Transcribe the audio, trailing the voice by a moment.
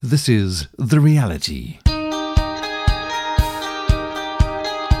This is The Reality.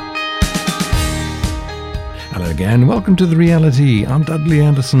 Hello again, welcome to The Reality. I'm Dudley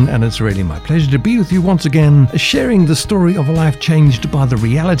Anderson, and it's really my pleasure to be with you once again, sharing the story of a life changed by the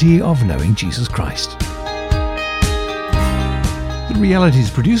reality of knowing Jesus Christ. The Reality is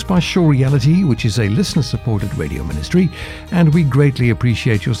produced by Shaw Reality, which is a listener-supported radio ministry, and we greatly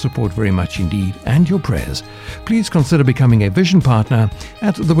appreciate your support very much indeed, and your prayers. Please consider becoming a vision partner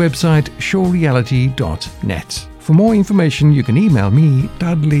at the website shawreality.net. For more information, you can email me,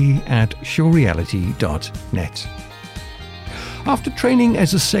 dudley@shawreality.net. After training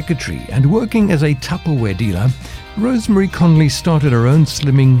as a secretary and working as a Tupperware dealer, Rosemary Conley started her own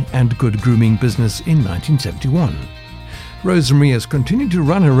slimming and good grooming business in 1971. Rosemary has continued to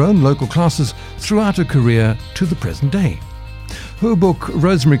run her own local classes throughout her career to the present day. Her book,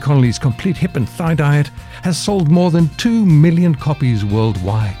 Rosemary Conley's Complete Hip and Thigh Diet, has sold more than 2 million copies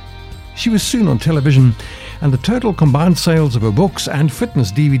worldwide. She was soon on television, and the total combined sales of her books and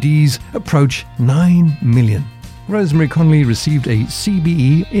fitness DVDs approach 9 million. Rosemary Conley received a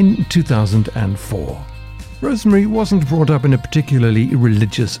CBE in 2004. Rosemary wasn't brought up in a particularly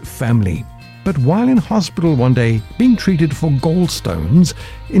religious family. But while in hospital one day, being treated for gallstones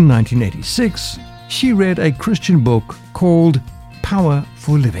in 1986, she read a Christian book called Power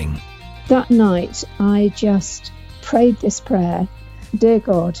for Living. That night, I just prayed this prayer. Dear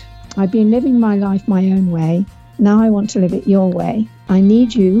God, I've been living my life my own way. Now I want to live it your way. I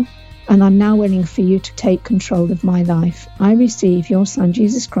need you, and I'm now willing for you to take control of my life. I receive your Son,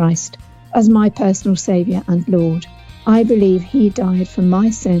 Jesus Christ, as my personal Saviour and Lord. I believe he died for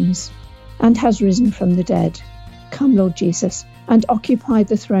my sins and has risen from the dead. Come, Lord Jesus, and occupy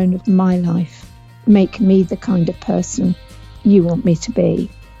the throne of my life. Make me the kind of person you want me to be.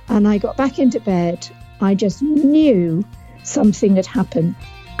 And I got back into bed. I just knew something had happened.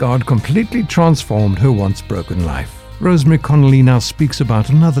 God completely transformed her once broken life. Rosemary Conley now speaks about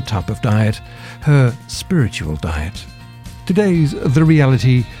another type of diet, her spiritual diet. Today's The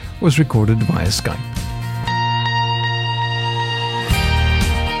Reality was recorded via Skype.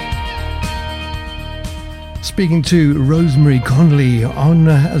 Speaking to Rosemary Conley on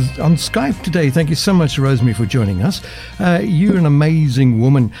Skype today. Thank you so much, Rosemary, for joining us. You're an amazing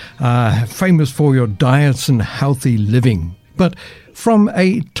woman, famous for your diets and healthy living. But from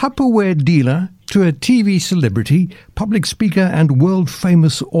a Tupperware dealer to a TV celebrity, public speaker and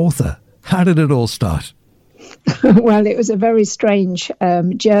world-famous author, how did it all start? Well, it was a very strange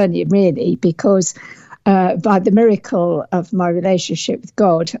journey, really, because by the miracle of my relationship with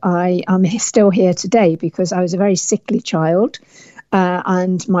God, I am still here today because I was a very sickly child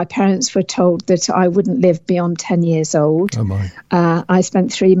and my parents were told that I wouldn't live beyond 10 years old. Oh my. I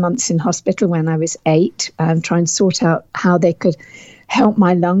spent 3 months in hospital when I was 8 trying to sort out how they could help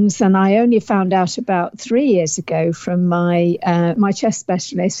my lungs, and I only found out about 3 years ago from my chest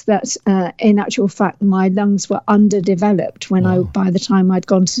specialist that in actual fact my lungs were underdeveloped when by the time I'd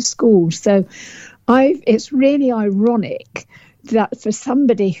gone to school. So it's really ironic that for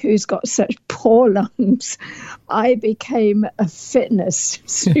somebody who's got such poor lungs, I became a fitness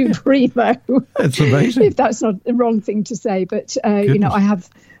supremo. That's amazing. If that's not the wrong thing to say, but I have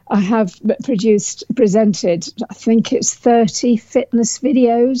presented, I think it's 30 fitness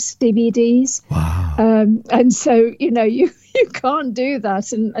videos, DVDs. Wow. And so, you can't do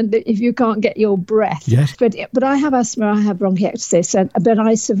that and if you can't get your breath. Yes. But I have asthma, I have bronchiectasis, but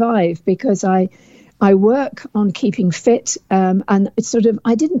I survive because I work on keeping fit, and it's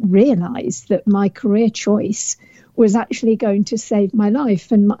I didn't realise that my career choice was actually going to save my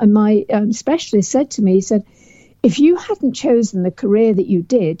life. And my specialist said to me, he said, if you hadn't chosen the career that you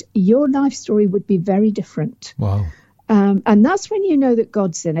did, your life story would be very different. Wow. And that's when you know that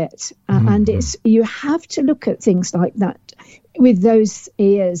God's in it. And you have to look at things like that with those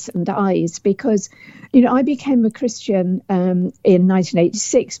ears and eyes, because, I became a Christian in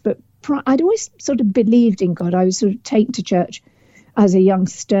 1986, but I'd always believed in God. I was taken to church as a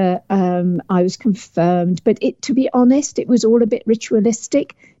youngster. I was confirmed, but to be honest, it was all a bit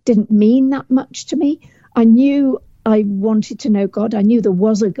ritualistic, didn't mean that much to me. I knew I wanted to know God. I knew there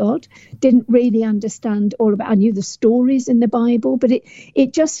was a God. Didn't really understand all about. I knew the stories in the Bible, but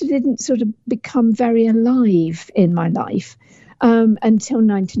it just didn't become very alive in my life until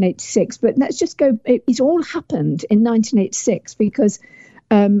 1986. But let's just go. It all happened in 1986 because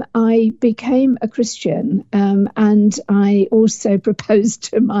I became a Christian, and I also proposed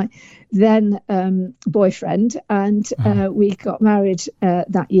to my then boyfriend, and we got married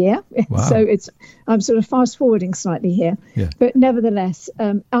that year. Wow. So I'm fast forwarding slightly here, but nevertheless,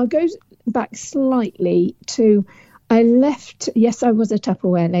 I'll go back slightly to I left. Yes, I was a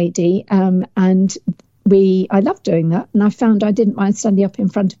Tupperware lady, and I loved doing that. And I found I didn't mind standing up in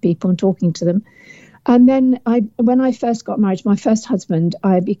front of people and talking to them. And then when I first got married, my first husband,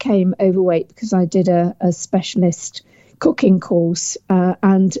 I became overweight because I did a specialist cooking course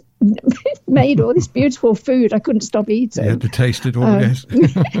and made all this beautiful food I couldn't stop eating. You had to taste it all, yes.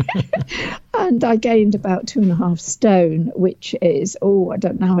 And I gained about 2.5 stone, which is, I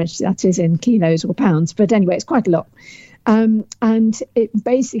don't know how much that is in kilos or pounds, but anyway, it's quite a lot. And it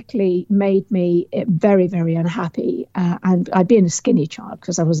basically made me very, very unhappy. And I'd been a skinny child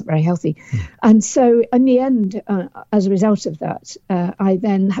because I wasn't very healthy. And so in the end, as a result of that, I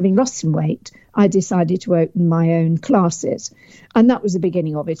then, having lost some weight, I decided to open my own classes. And that was the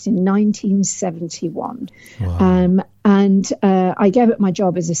beginning of it in 1971. Wow. And I gave up my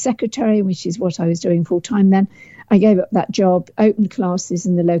job as a secretary, which is what I was doing full time then. I gave up that job, opened classes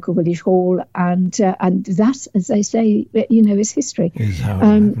in the local village hall, and that, as they say, is history. Is how it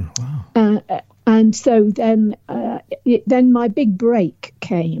happened. Wow. And so then my big break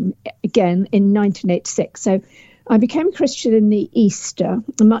came again in 1986. So I became a Christian in the Easter.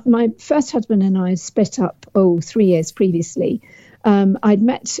 My first husband and I split up 3 years previously. I'd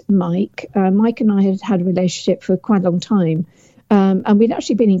met Mike. Mike and I had a relationship for quite a long time, and we'd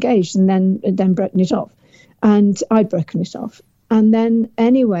actually been engaged and then broken it off. And I'd broken it off. And then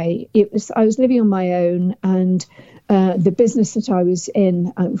anyway, I was living on my own, and the business that I was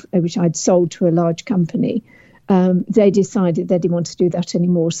in, which I'd sold to a large company, they decided they didn't want to do that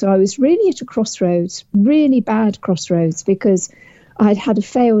anymore. So I was really at a crossroads, really bad crossroads, because I'd had a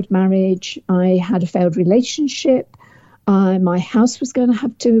failed marriage, I had a failed relationship, my house was going to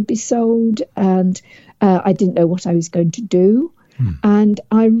have to be sold, and I didn't know what I was going to do. And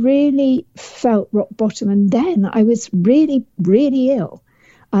I really felt rock bottom. And then I was really, really ill.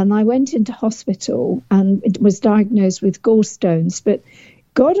 And I went into hospital and it was diagnosed with gallstones. But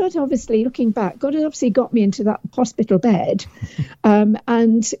God had obviously, looking back, God had obviously got me into that hospital bed.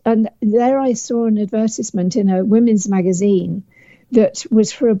 And there I saw an advertisement in a women's magazine that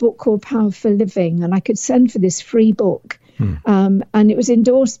was for a book called Power for Living. And I could send for this free book. And it was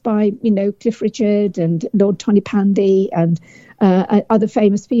endorsed by, Cliff Richard and Lord Tonypandy and other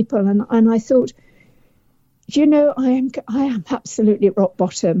famous people. And I thought, I am absolutely at rock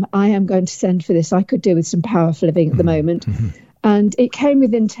bottom. I am going to send for this. I could do with some Power for Living at the moment. And it came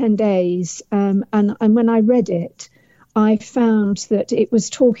within 10 days. And when I read it, I found that it was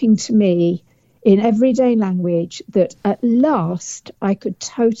talking to me in everyday language that at last I could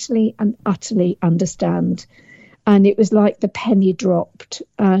totally and utterly understand. And it was like the penny dropped.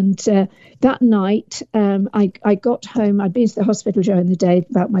 And that night, I got home. I'd been to the hospital during the day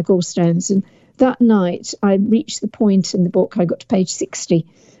about my gallstones. And that night, I reached the point in the book, I got to page 60.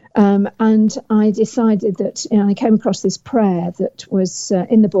 And I decided that I came across this prayer that was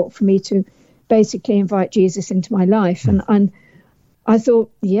in the book for me to basically invite Jesus into my life. And I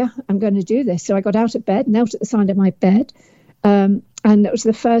thought, I'm going to do this. So I got out of bed, knelt at the side of my bed. And it was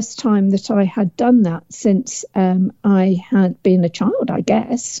the first time that I had done that since I had been a child, I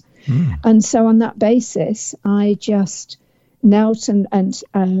guess. And so on that basis, I just knelt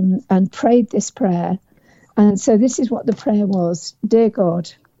and prayed this prayer. And so this is what the prayer was. Dear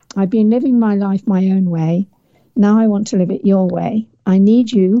God, I've been living my life my own way. Now I want to live it your way. I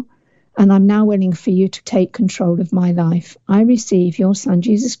need you, and I'm now willing for you to take control of my life. I receive your Son,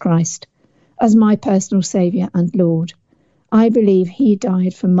 Jesus Christ, as my personal Saviour and Lord. I believe he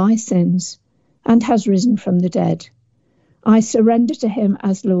died for my sins and has risen from the dead. I surrender to him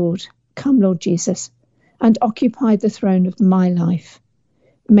as Lord. Come, Lord Jesus, and occupy the throne of my life.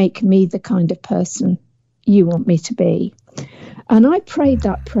 Make me the kind of person you want me to be. And I prayed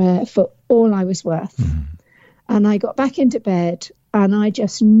that prayer for all I was worth. And I got back into bed and I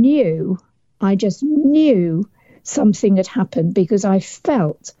just knew something had happened, because I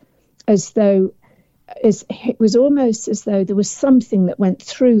felt as though it was almost as though there was something that went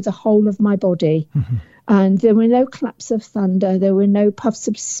through the whole of my body. And there were no claps of thunder, there were no puffs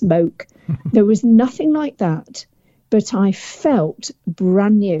of smoke, there was nothing like that, but I felt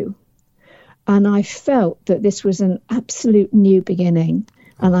brand new. And I felt that this was an absolute new beginning.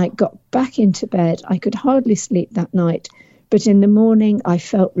 And I got back into bed. I could hardly sleep that night, but in the morning I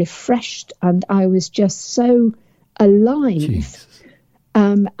felt refreshed and I was just so alive. Jeez.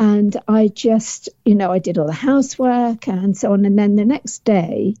 And I just, I did all the housework and so on. And then the next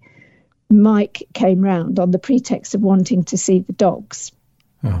day, Mike came round on the pretext of wanting to see the dogs.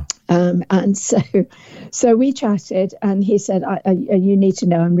 Oh. And so we chatted and he said, you need to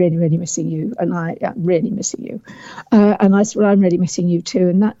know I'm really, really missing you. And I'm really missing you. And I said, well, I'm really missing you too.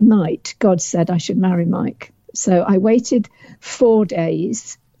 And that night, God said I should marry Mike. So I waited 5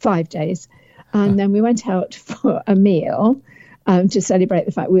 days, and then we went out for a meal to celebrate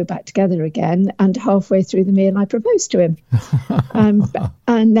the fact we were back together again. And halfway through the meal, I proposed to him.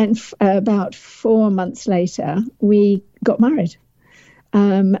 And then about 4 months later, we got married.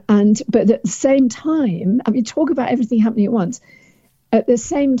 But at the same time, I mean, talk about everything happening at once. At the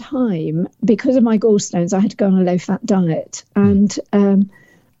same time, because of my gallstones, I had to go on a low-fat diet. And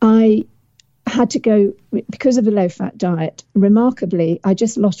I had to go, because of the low-fat diet, remarkably, I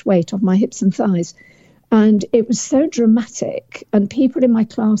just lost weight off my hips and thighs. And it was so dramatic. And people in my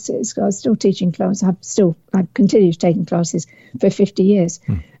classes, I was still teaching classes, I've continued taking classes for 50 years.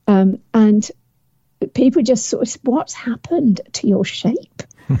 And people just sort of, what's happened to your shape?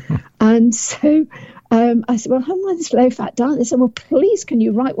 And so I said, well, I'm on this low-fat diet. They said, well, please, can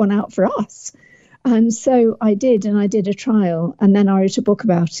you write one out for us? And so I did, and I did a trial, and then I wrote a book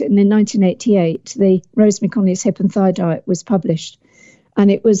about it. And in 1988, the Rosemary Conley's Hip and Thigh Diet was published.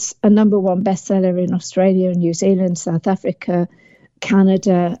 And it was a #1 bestseller in Australia, New Zealand, South Africa,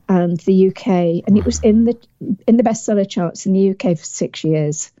 Canada, and the UK. And it was in the bestseller charts in the UK for 6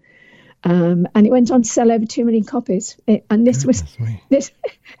 years. And it went on to sell over 2 million copies. And this was this.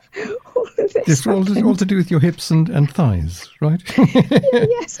 All of this. It's all to do with your hips and thighs, right?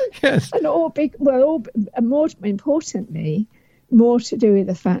 Yes. Yes. And more importantly, more to do with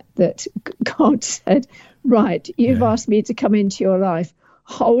the fact that God said, right, you've asked me to come into your life.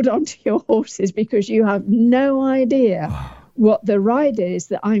 Hold on to your horses, because you have no idea what the ride is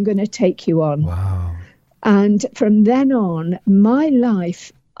that I'm going to take you on. Wow. And from then on, my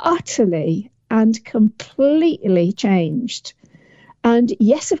life utterly and completely changed. And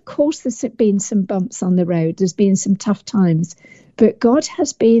yes, of course, there's been some bumps on the road. There's been some tough times, but God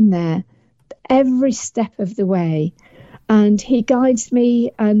has been there every step of the way, and He guides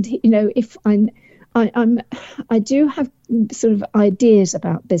me. And if I do have sort of ideas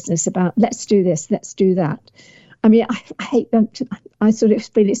about business, about let's do this, let's do that. I mean, I hate them. I sort of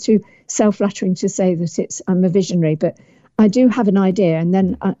feel it's too self-flattering to say that I'm a visionary, but I do have an idea, and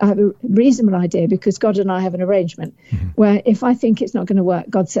then I have a reasonable idea, because God and I have an arrangement where if I think it's not going to work,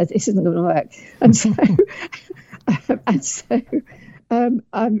 God says this isn't going to work. And so,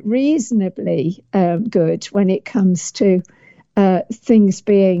 I'm reasonably good when it comes to things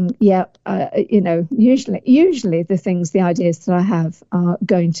being, usually the ideas that I have are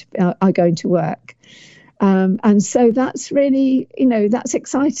going to work. And so that's really, that's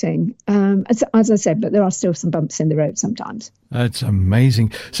exciting. As I said, but there are still some bumps in the road sometimes. That's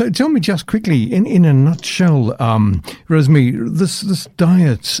amazing. So tell me just quickly, in a nutshell, Rosemary, this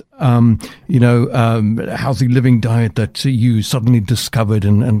diet, healthy living diet that you suddenly discovered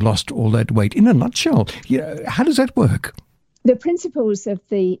and lost all that weight, in a nutshell, how does that work? The principles of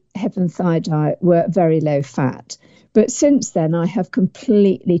the hip and thigh diet were very low fat. But since then, I have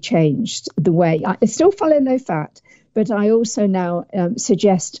completely changed the way. I still follow low fat, but I also now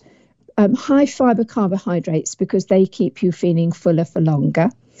suggest high fiber carbohydrates, because they keep you feeling fuller for longer.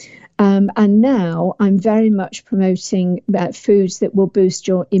 And now I'm very much promoting foods that will boost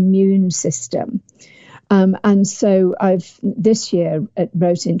your immune system. And so I've this year,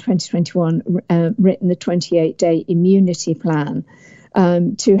 wrote in 2021, written the 28-day immunity plan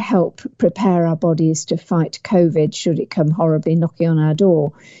to help prepare our bodies to fight COVID should it come horribly knocking on our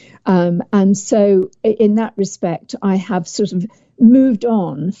door. And so in that respect, I have sort of moved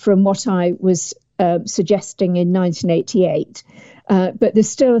on from what I was suggesting in 1988. But there's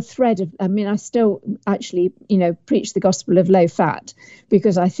still a thread of, I still actually, preach the gospel of low fat,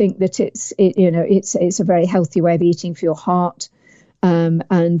 because I think that it's a very healthy way of eating for your heart,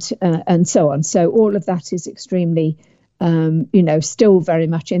 and so on. So all of that is extremely, still very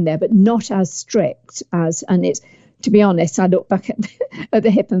much in there, but not as strict as, and it's, to be honest, I look back at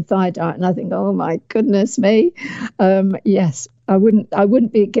the hip and thigh diet and I think, oh my goodness me. Yes, I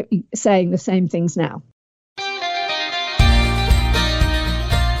wouldn't be saying the same things now.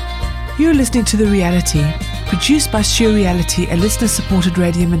 You're listening to The Reality, produced by Sure Reality, a listener-supported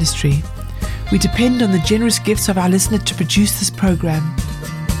radio ministry. We depend on the generous gifts of our listeners to produce this program.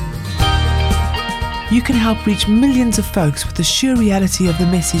 You can help reach millions of folks with the sure reality of the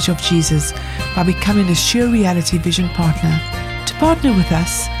message of Jesus by becoming a Sure Reality Vision Partner. To partner with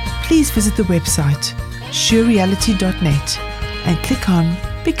us, please visit the website surereality.net and click on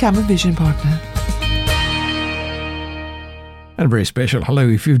Become a Vision Partner. And a very special hello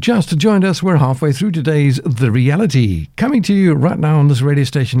if you've just joined us. We're halfway through today's The Reality, coming to you right now on this radio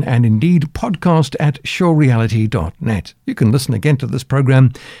station and indeed podcast at surereality.net. You can listen again to this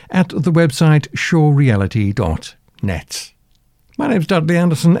program at the website surereality.net. My name's Dudley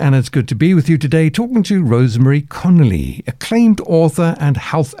Anderson, and it's good to be with you today talking to Rosemary Conley, acclaimed author and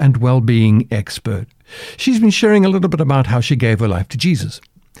health and well-being expert. She's been sharing a little bit about how she gave her life to Jesus.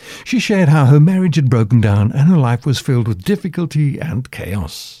 She shared how her marriage had broken down and her life was filled with difficulty and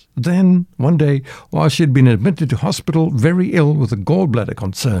chaos. Then, one day, while she had been admitted to hospital very ill with a gallbladder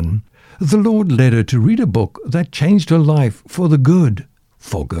concern, the Lord led her to read a book that changed her life for the good,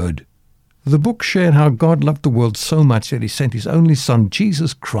 for good. The book shared how God loved the world so much that he sent his only Son,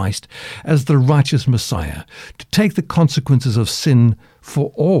 Jesus Christ, as the righteous Messiah, to take the consequences of sin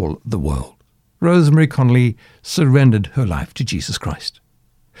for all the world. Rosemary Conley surrendered her life to Jesus Christ.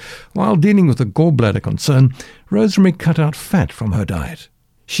 While dealing with a gallbladder concern, Rosemary cut out fat from her diet.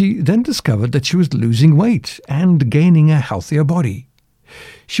 She then discovered that she was losing weight and gaining a healthier body.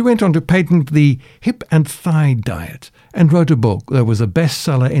 She went on to patent the hip and thigh diet and wrote a book that was a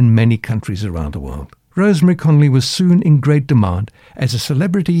bestseller in many countries around the world. Rosemary Conley was soon in great demand as a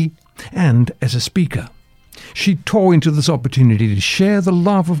celebrity and as a speaker. She tore into this opportunity to share the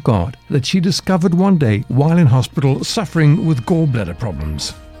love of God that she discovered one day while in hospital suffering with gallbladder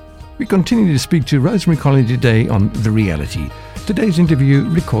problems. We continue to speak to Rosemary Conley today on The Reality. Today's interview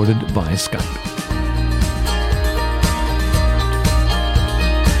recorded via Skype.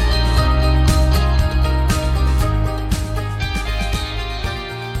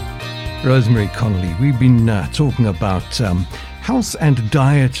 Rosemary Conley, we've been talking about health and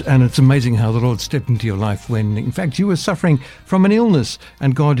diet, and it's amazing how the Lord stepped into your life when, in fact, you were suffering from an illness,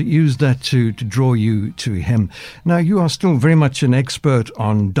 and God used that to draw you to him. Now, you are still very much an expert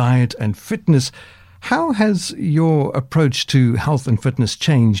on diet and fitness. How has your approach to health and fitness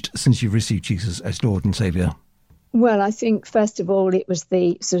changed since you've received Jesus as Lord and Saviour? Well, I think, first of all, it was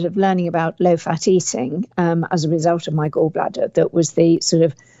the sort of learning about low-fat eating as a result of my gallbladder that was the sort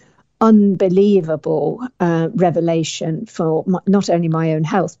of unbelievable revelation for not only my own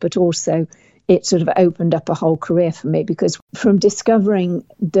health, but also it sort of opened up a whole career for me, because from discovering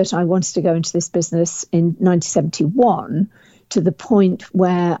that I wanted to go into this business in 1971 to the point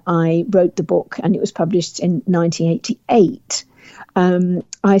where I wrote the book and it was published in 1988,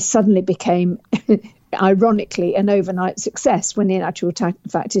 I suddenly became ironically an overnight success, when in actual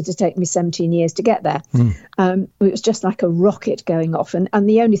fact it had taken me 17 years to get there. It was just like a rocket going off, and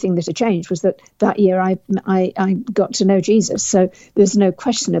the only thing that had changed was that year I got to know Jesus. So there's no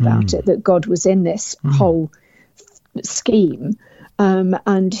question about it that God was in this whole scheme,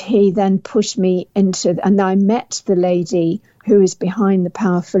 and he then pushed me into, and I met the lady who is behind the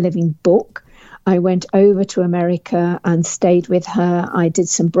Powerful Living book. I went over to America and stayed with her. I did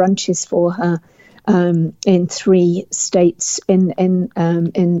some brunches for her in 3 states in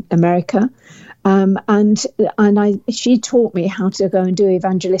America, and she taught me how to go and do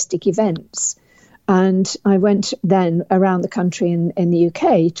evangelistic events, and I went then around the country in the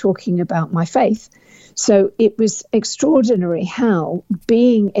UK talking about my faith. So it was extraordinary how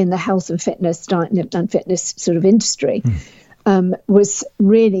being in the health and fitness, diet and fitness sort of industry was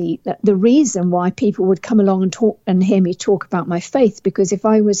really the reason why people would come along and talk and hear me talk about my faith, because if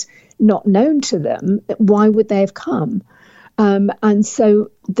I was not known to them, why would they have come? And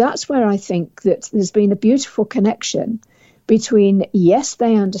so that's where I think that there's been a beautiful connection between, yes,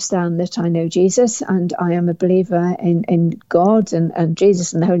 they understand that I know Jesus and I am a believer in God and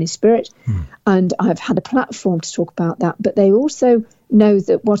Jesus and the Holy Spirit, and I've had a platform to talk about that, but they also know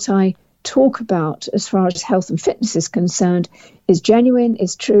that what I talk about as far as health and fitness is concerned is genuine,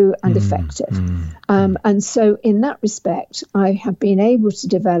 is true and effective. And so in that respect, I have been able to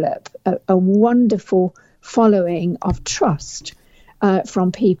develop a wonderful following of trust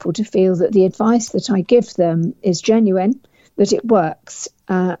from people to feel that the advice that I give them is genuine, that it works.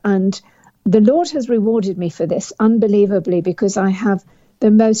 And the Lord has rewarded me for this unbelievably, because I have the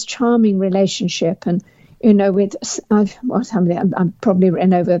most charming relationship. And you know, I'm probably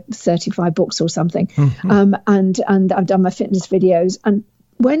written over 35 books or something, and I've done my fitness videos. And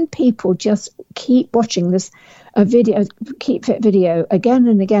when people just keep watching this Keep Fit video again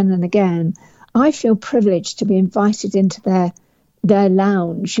and again and again, I feel privileged to be invited into their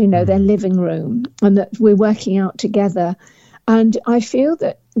lounge, their living room, and that we're working out together. And I feel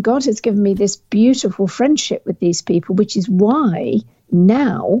that God has given me this beautiful friendship with these people, which is why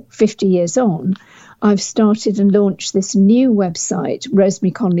now, 50 years on, I've started and launched this new website,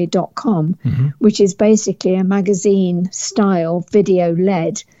 rosemaryconley.com, which is basically a magazine-style,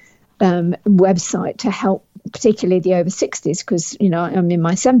 video-led website to help, particularly the over 60s, because, I'm in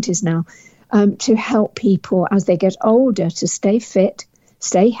my 70s now, to help people as they get older to stay fit,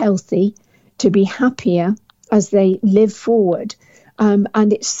 stay healthy, to be happier as they live forward.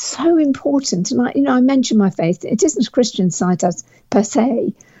 And it's so important. And I mentioned my faith. It isn't a Christian site as per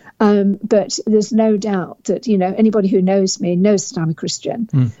se, but there's no doubt that, anybody who knows me knows that I'm a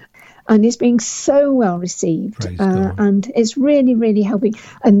Christian. And it's being so well received. And it's really, really helping.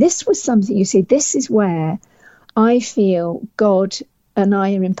 And this was something, you see, this is where I feel God and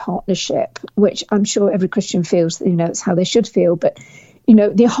I are in partnership, which I'm sure every Christian feels, it's how they should feel. But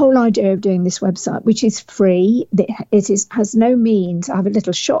the whole idea of doing this website, which is free, has no means. I have a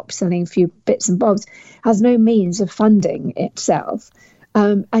little shop selling a few bits and bobs, has no means of funding itself.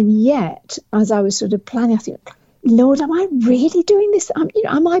 And yet, as I was sort of planning, I think, Lord, am I really doing this?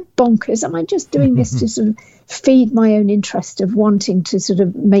 Am I bonkers? Am I just doing this to sort of feed my own interest of wanting to sort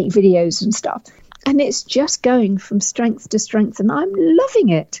of make videos and stuff? And it's just going from strength to strength, and I'm loving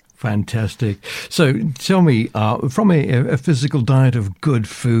it. Fantastic. So tell me, from a physical diet of good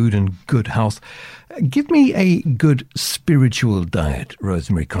food and good health, give me a good spiritual diet,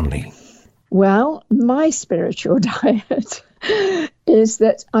 Rosemary Conley. Well, my spiritual diet is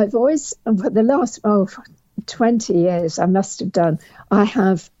that I've always, for the last 20 years, I must have done, I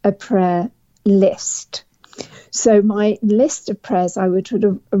have a prayer list. So my list of prayers, I would sort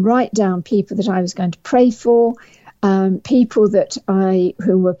of write down people that I was going to pray for, people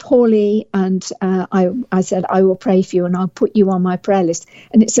who were poorly, and I said, I will pray for you and I'll put you on my prayer list.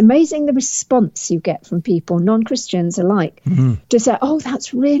 And it's amazing the response you get from people, non-Christians alike, to say, oh,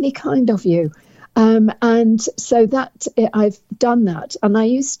 that's really kind of you. And so that I've done that. And I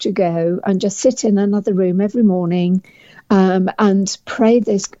used to go and just sit in another room every morning and pray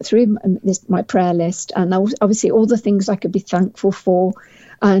this through my prayer list. And obviously all the things I could be thankful for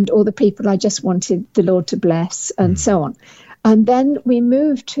and all the people I just wanted the Lord to bless and so on. And then we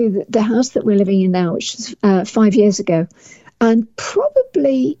moved to the house that we're living in now, which is 5 years ago. And it's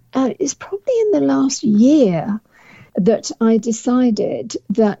probably in the last year that I decided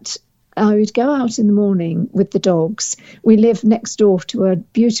that I would go out in the morning with the dogs. We live next door to a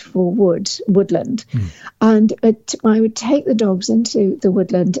beautiful woodland. And I would take the dogs into the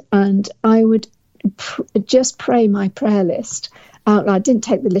woodland and I would just pray my prayer list out loud. I didn't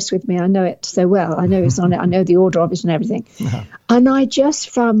take the list with me. I know it so well. I know it's on it. I know the order of it and everything. And I just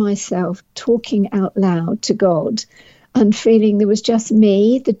found myself talking out loud to God and feeling there was just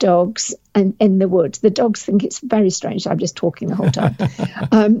me, the dogs, and in the woods. The dogs think it's very strange. I'm just talking the whole time.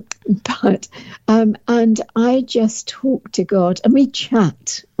 And I just talk to God and we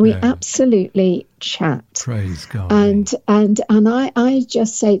chat. We absolutely chat. Praise God. And I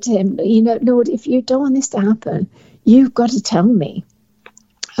just say to him, Lord, if you don't want this to happen, you've got to tell me.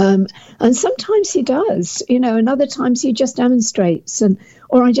 And sometimes he does, and other times he just demonstrates,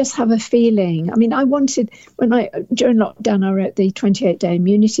 or I just have a feeling. I mean, during lockdown, I wrote the 28-day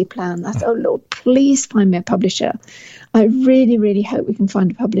immunity plan. I thought, oh, Lord, please find me a publisher. I really, really hope we can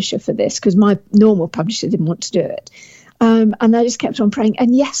find a publisher for this, because my normal publisher didn't want to do it. And I just kept on praying.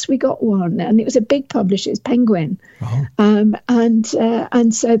 And yes, we got one. And it was a big publisher, it's Penguin. And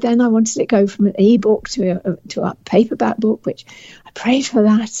so then I wanted it to go from an ebook to a paperback book, which I prayed for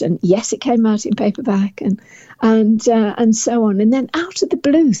that. And yes, it came out in paperback and so on. And then out of the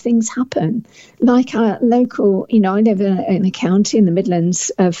blue, things happen. Like our local, I live in a county in the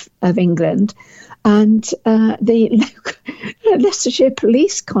Midlands of England. And the Leicestershire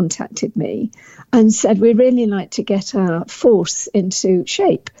police contacted me and said, we'd really like to get our force into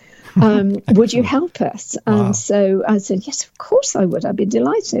shape. Would you help us? And so I said, yes, of course I would. I'd be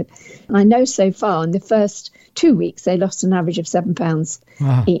delighted. And I know so far in the first 2 weeks, they lost an average of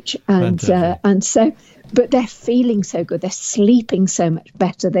 £7 each. And so, but they're feeling so good. They're sleeping so much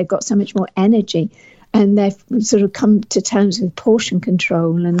better. They've got so much more energy. And they've sort of come to terms with portion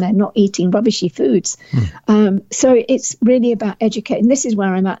control and they're not eating rubbishy foods. So it's really about educating. This is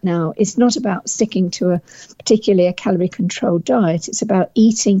where I'm at now. It's not about sticking to particularly a calorie controlled diet. It's about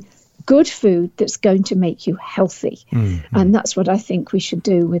eating good food that's going to make you healthy. And that's what I think we should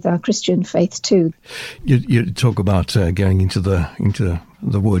do with our Christian faith too. You talk about going into the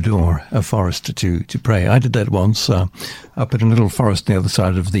wood or a forest to pray. I did that once up in a little forest on the other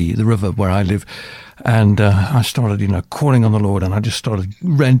side of the river where I live. And I started, calling on the Lord, and I just started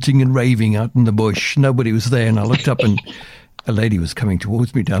ranting and raving out in the bush. Nobody was there, and I looked up and a lady was coming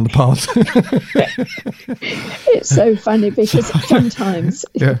towards me down the path. It's so funny because sometimes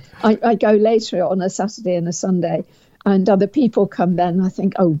I go later on a Saturday and a Sunday, and other people come then, I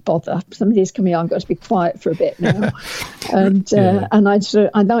think, oh, bother, somebody's coming on, I've got to be quiet for a bit now. And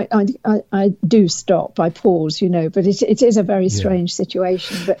I do stop, I pause, but it is a very strange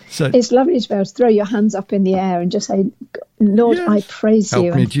situation. But it's lovely to be able to throw your hands up in the air and just say, Lord, I praise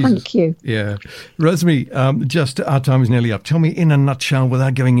you and thank you. Yeah. Rosemary, just our time is nearly up. Tell me in a nutshell,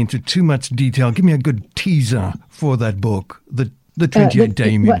 without going into too much detail, give me a good teaser for that book, the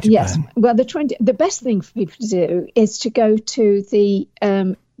 28-day immunity plan. Yes. Well, the best thing for people to do is to go to to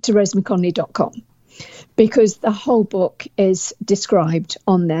rosemaryconley.com, because the whole book is described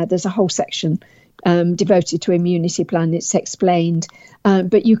on there. There's a whole section devoted to immunity plan. It's explained,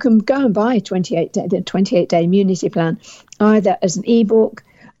 but you can go and buy the 28-day immunity plan either as an ebook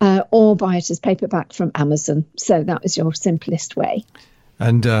or buy it as paperback from Amazon. So that was your simplest way.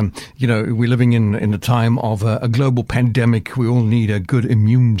 And, we're living in a time of a global pandemic. We all need a good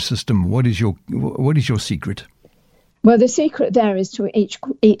immune system. What is your secret? Well, the secret there is to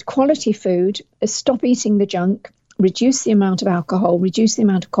eat quality food, stop eating the junk, reduce the amount of alcohol, reduce the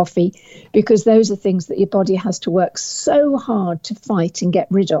amount of coffee, because those are things that your body has to work so hard to fight and get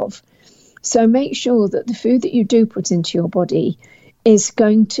rid of. So make sure that the food that you do put into your body is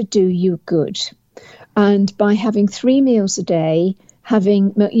going to do you good. And by having 3 meals a day,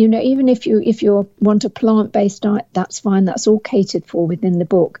 even if you want a plant-based diet, that's fine. That's all catered for within the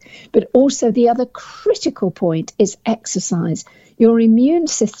book. But also the other critical point is exercise. Your immune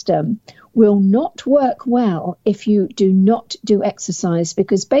system will not work well if you do not do exercise,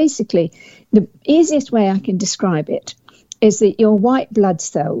 because basically the easiest way I can describe it is that your white blood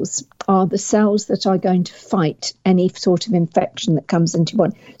cells are the cells that are going to fight any sort of infection that comes into your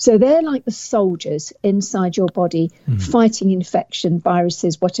body. So they're like the soldiers inside your body, fighting infection,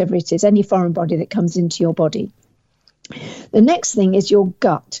 viruses, whatever it is, any foreign body that comes into your body. The next thing is your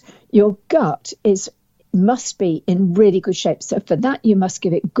gut. Your gut must be in really good shape. So for that, you must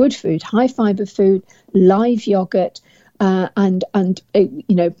give it good food, high fiber food, live yogurt, and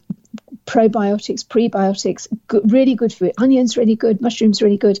probiotics, prebiotics, really good food. Onions really good, mushrooms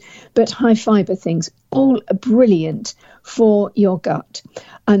really good, but high fiber things, all brilliant for your gut.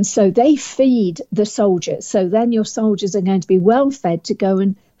 And so they feed the soldiers. So then your soldiers are going to be well fed to go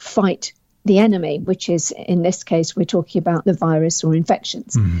and fight the enemy, which is, in this case, we're talking about the virus or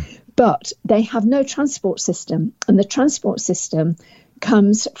infections. But they have no transport system, and the transport system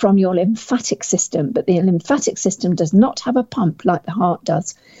comes from your lymphatic system, but the lymphatic system does not have a pump like the heart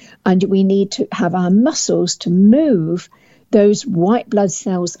does. And we need to have our muscles to move those white blood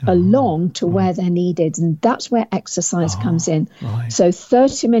cells along to where they're needed. And that's where exercise comes in. Right. So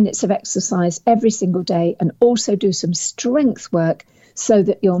 30 minutes of exercise every single day, and also do some strength work so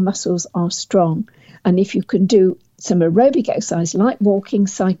that your muscles are strong. And if you can do some aerobic exercise like walking,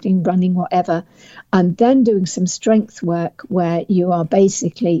 cycling, running, whatever, and then doing some strength work where you are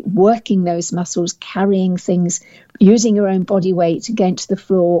basically working those muscles, carrying things, using your own body weight against the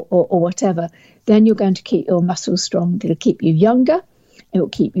floor or whatever, then you're going to keep your muscles strong. It'll keep you younger, it will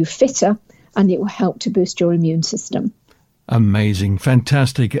keep you fitter, and it will help to boost your immune system. Amazing,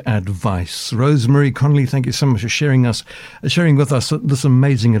 fantastic advice. Rosemary Conley, thank you so much for sharing with us this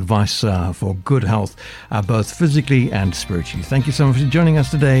amazing advice for good health, both physically and spiritually. Thank you so much for joining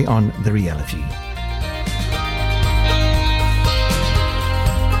us today on The Reality.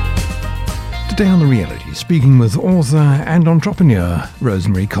 Today on The Reality, speaking with author and entrepreneur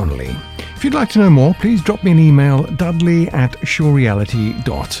Rosemary Conley. If you'd like to know more, please drop me an email,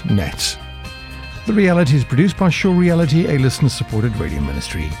 dudley@surereality.net. The Reality is produced by Sure Reality, a listener-supported radio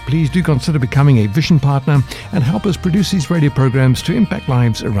ministry. Please do consider becoming a vision partner and help us produce these radio programs to impact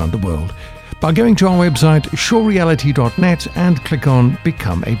lives around the world by going to our website, surereality.net, and click on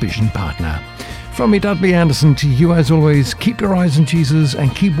Become a Vision Partner. From me, Dudley Anderson, to you as always, keep your eyes on Jesus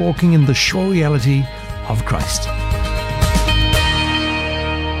and keep walking in the sure reality of Christ.